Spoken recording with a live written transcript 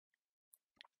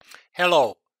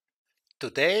Hello,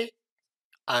 today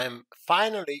I'm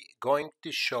finally going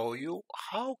to show you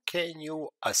how can you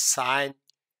assign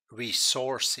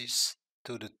resources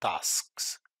to the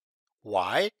tasks.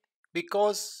 Why?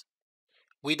 Because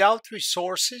without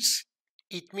resources,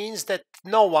 it means that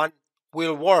no one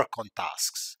will work on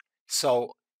tasks.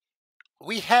 So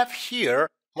we have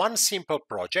here one simple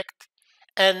project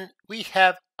and we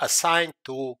have assigned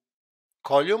to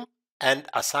column and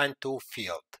assigned to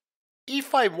field.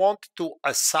 If I want to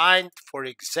assign, for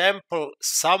example,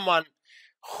 someone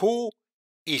who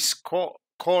is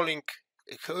calling,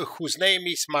 whose name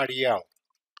is Marielle,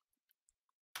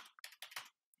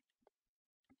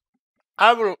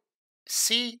 I will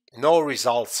see no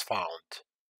results found.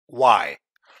 Why?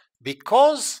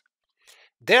 Because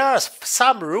there are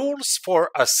some rules for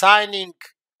assigning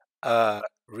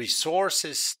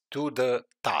resources to the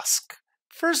task.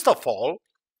 First of all,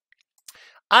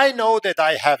 I know that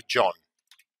I have John.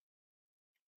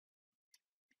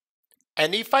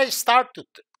 And if I start to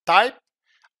type,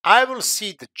 I will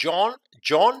see the John,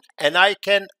 and I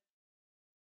can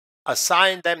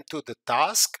assign them to the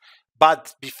task.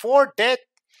 But before that,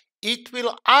 it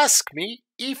will ask me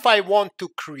if I want to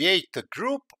create a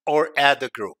group or add a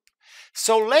group.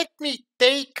 So let me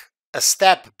take a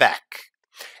step back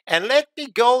and let me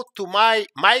go to my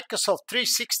Microsoft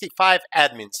 365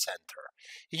 Admin Center.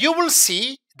 You will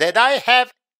see that I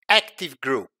have Active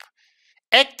Group.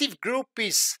 Active Group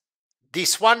is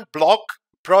this one block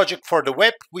project for the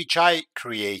web which I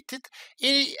created,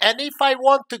 and if I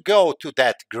want to go to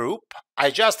that group,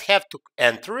 I just have to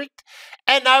enter it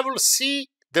and I will see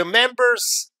the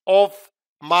members of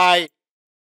my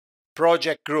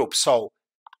project group. So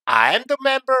I am the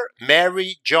member: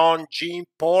 Mary, John, Jim,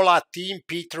 Paula, Tim,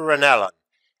 Peter, and Ellen.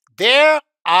 There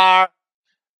are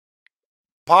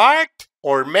part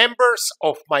or members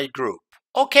of my group.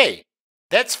 Okay,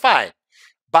 that's fine.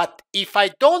 But if I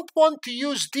don't want to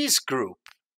use this group,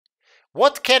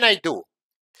 what can I do?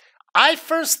 I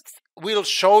first will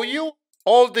show you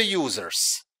all the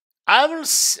users. I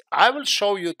will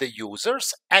show you the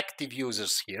users, active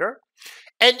users here,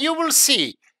 and you will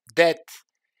see that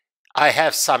I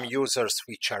have some users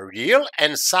which are real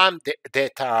and some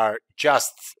that are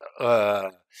just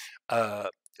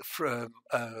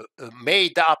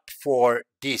made up for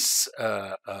these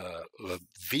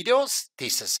videos.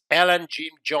 This is Ellen,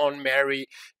 Jim, John, Mary,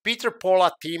 Peter,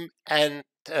 Paula, Tim, and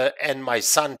my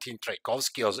son Tim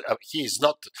Trajkovsky. He is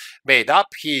not made up.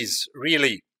 He's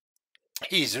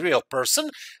a real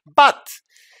person. But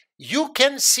you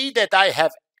can see that I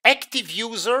have active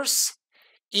users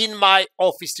in my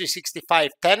Office 365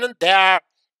 tenant. They are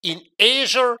in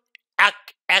Azure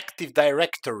Active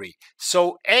Directory.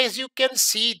 So as you can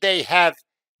see, they have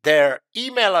their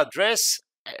email address,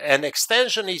 and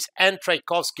extension is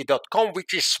ntrajkovsky.com,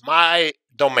 which is my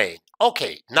domain.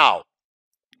 Okay, now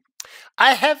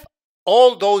I have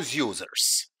all those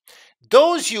users.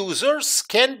 Those users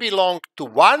can belong to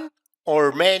one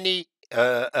or many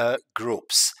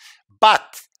groups.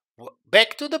 But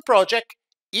back to the project,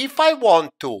 if I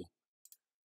want to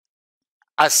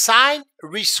assign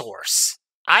resource,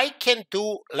 I can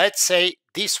do, let's say,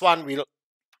 this one will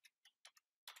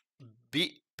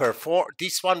be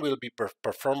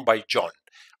performed by John.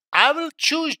 I will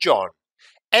choose John,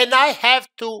 and I have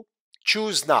to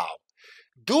choose now.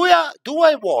 Do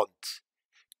I want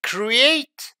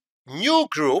create new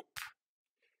group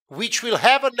which will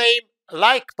have a name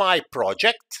like my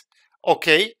project?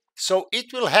 Okay, so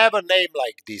it will have a name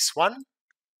like this one.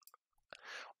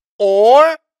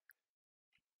 Or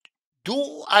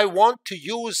do I want to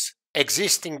use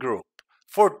existing group?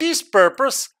 For this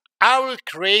purpose, I will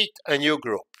create a new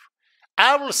group.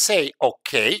 I will say,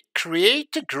 okay,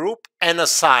 create a group and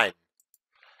assign.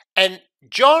 And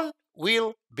John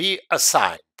will be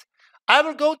assigned. I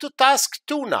will go to task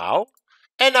 2 now,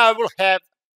 and I will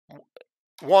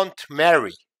want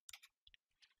Mary.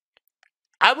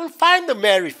 I will find the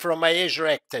Mary from my Azure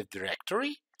Active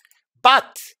Directory,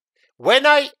 but when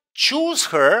I choose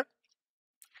her,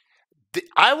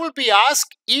 I will be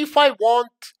asked if I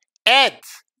want add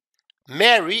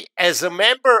Mary as a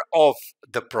member of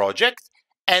the project,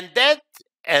 and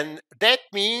that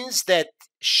means that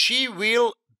she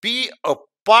will be a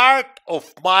part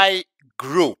of my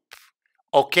group.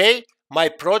 Okay, my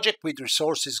project with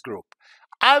resources group.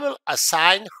 I will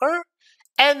assign her,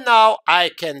 and now I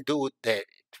can do that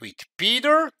with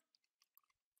Peter.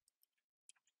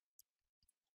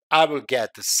 I will get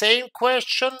the same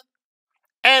question,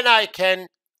 and I can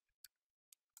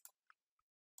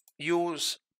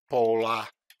use Paula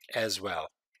as well.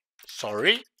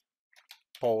 Sorry,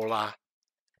 Paula.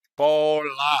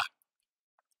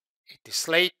 it is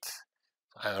late.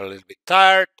 I'm a little bit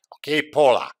tired. Okay,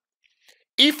 Paula.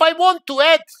 If I want to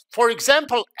add, for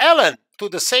example, Ellen to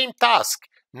the same task,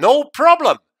 no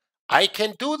problem. I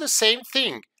can do the same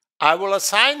thing. I will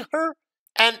assign her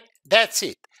and that's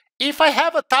it. If I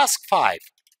have a task 5,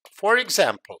 for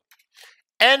example,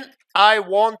 and I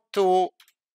want to,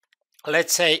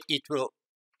 let's say it will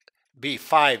be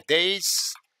 5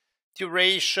 days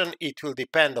duration, it will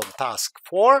depend on task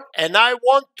 4, and I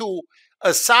want to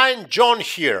assign John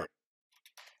here.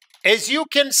 As you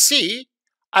can see,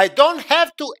 I don't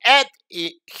have to add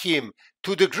him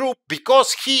to the group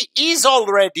because he is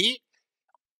already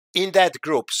in that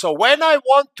group. So when I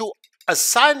want to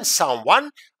assign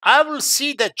someone, I will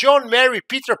see that John, Mary,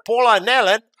 Peter, Paula, and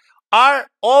Ellen are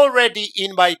already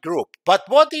in my group. But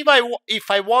what if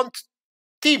I want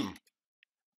Tim?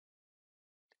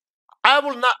 I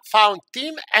will not find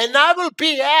Tim, and I will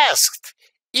be asked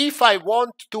if I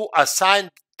want to assign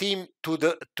Tim to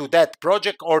that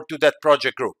project or to that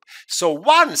project group. So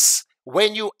once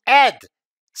when you add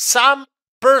some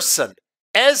person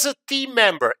as a team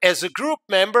member, as a group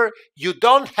member, you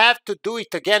don't have to do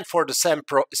it again for the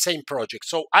same project.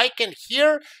 So I can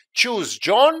here choose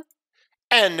John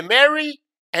and Mary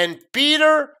and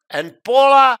Peter and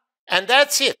Paula, and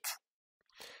that's it.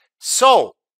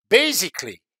 So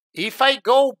basically, if I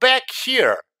go back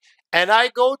here and I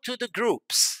go to the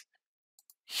groups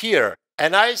here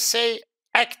and I say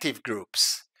active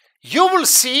groups, you will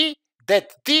see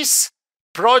that this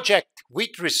project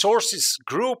with resources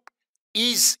group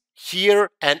is here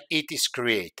and it is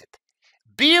created.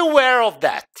 Be aware of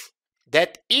that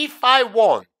if I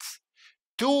want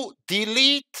to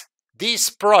delete this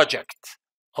project,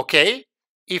 okay,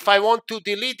 if I want to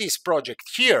delete this project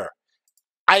here,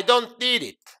 I don't need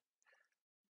it.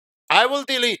 I will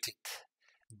delete it.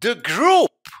 The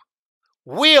group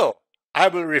I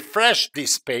will refresh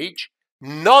this page,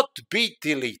 not be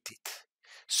deleted.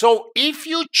 So if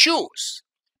you choose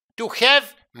to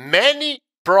have many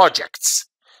projects,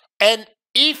 and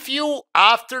if you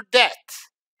after that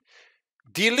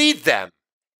delete them,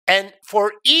 and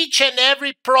for each and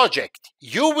every project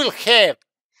you will have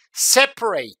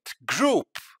separate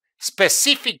group,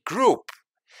 specific group,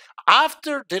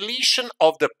 after deletion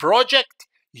of the project,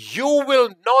 you will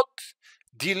not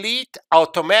delete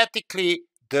automatically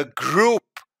the group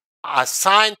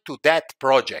assigned to that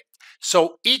project.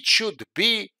 So it should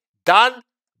be done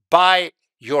by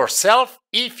yourself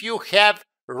if you have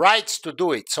rights to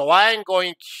do it. So I am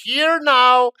going here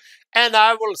now, and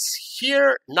I will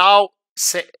here now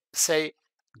say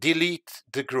delete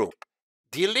the group.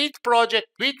 Delete project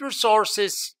with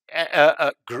resources.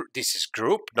 This is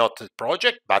group, not the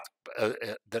project, but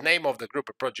the name of the group,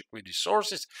 a project with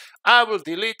resources. I will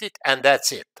delete it, and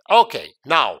that's it. Okay,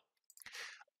 now,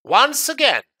 once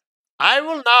again, I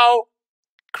will now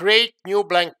create new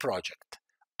blank project.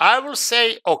 I will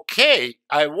say, okay,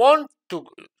 I want to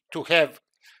have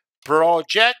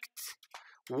project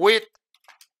with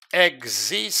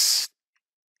existing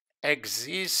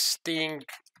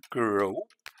group.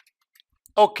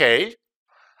 Okay,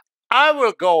 I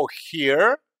will go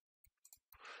here.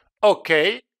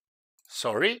 Okay,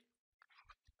 sorry.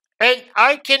 And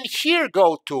I can here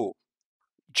go to,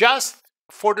 just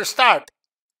for the start,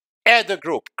 add a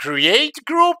group, create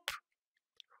group,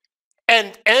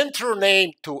 and enter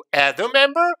name to add a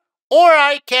member, or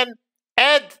I can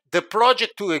add the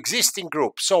project to existing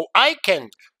group. So I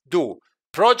can do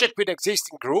project with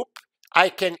existing group. I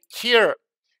can here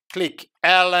click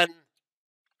Ellen,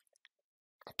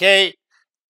 okay,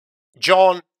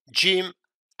 John, Jim,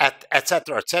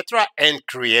 etc., etc., and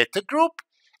create a group.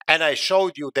 And I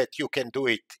showed you that you can do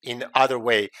it in other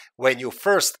way when you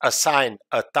first assign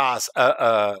a task,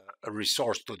 a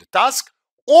resource to the task,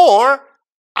 or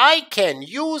I can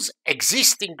use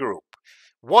existing group.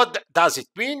 What does it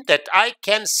mean? That I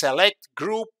can select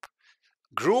group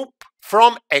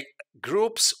from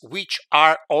groups which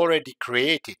are already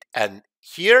created. And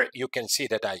here you can see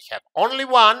that I have only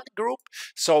one group.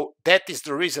 So that is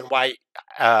the reason why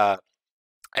have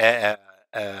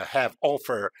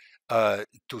offer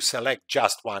to select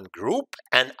just one group,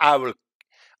 and I will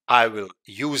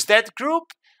use that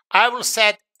group. I will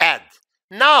set add.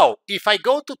 Now, if I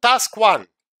go to task 1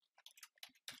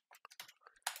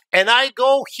 and I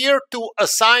go here to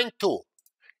assign to,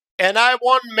 and I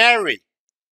want Mary,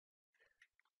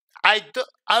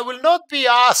 I will not be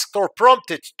asked or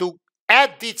prompted to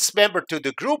add this member to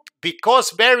the group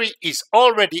because Mary is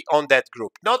already on that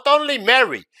group. Not only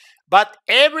Mary, but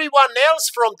everyone else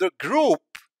from the group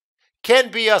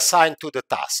can be assigned to the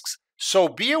tasks. So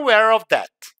be aware of that.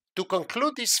 To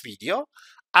conclude this video,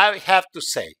 I have to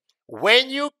say, when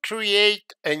you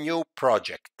create a new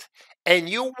project and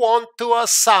you want to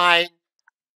assign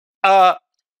a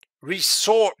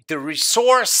the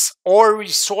resource or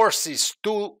resources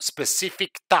to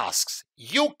specific tasks,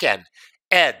 you can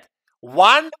add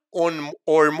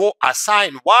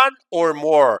assign one or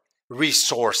more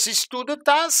resources to the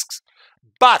tasks,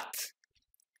 but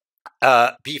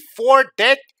before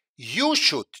that, you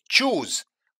should choose,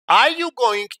 are you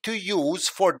going to use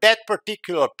for that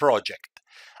particular project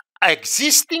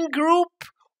existing group,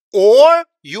 or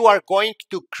you are going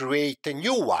to create a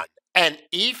new one? And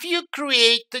if you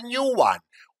create a new one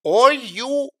or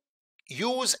you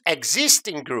use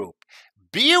existing group,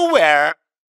 be aware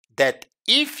that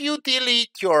if you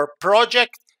delete your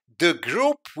project, the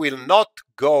group will not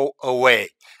go away.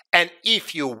 And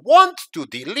if you want to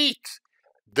delete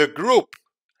the group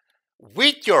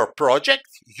with your project,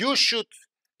 you should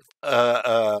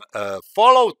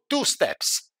follow two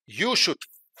steps. You should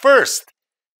first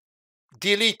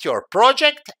delete your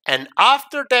project, and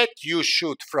after that you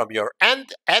should, from your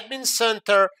admin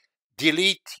center,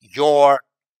 delete your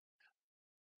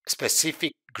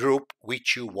specific group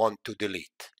which you want to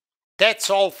delete. That's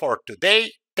all for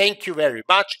today. Thank you very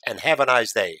much and have a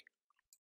nice day.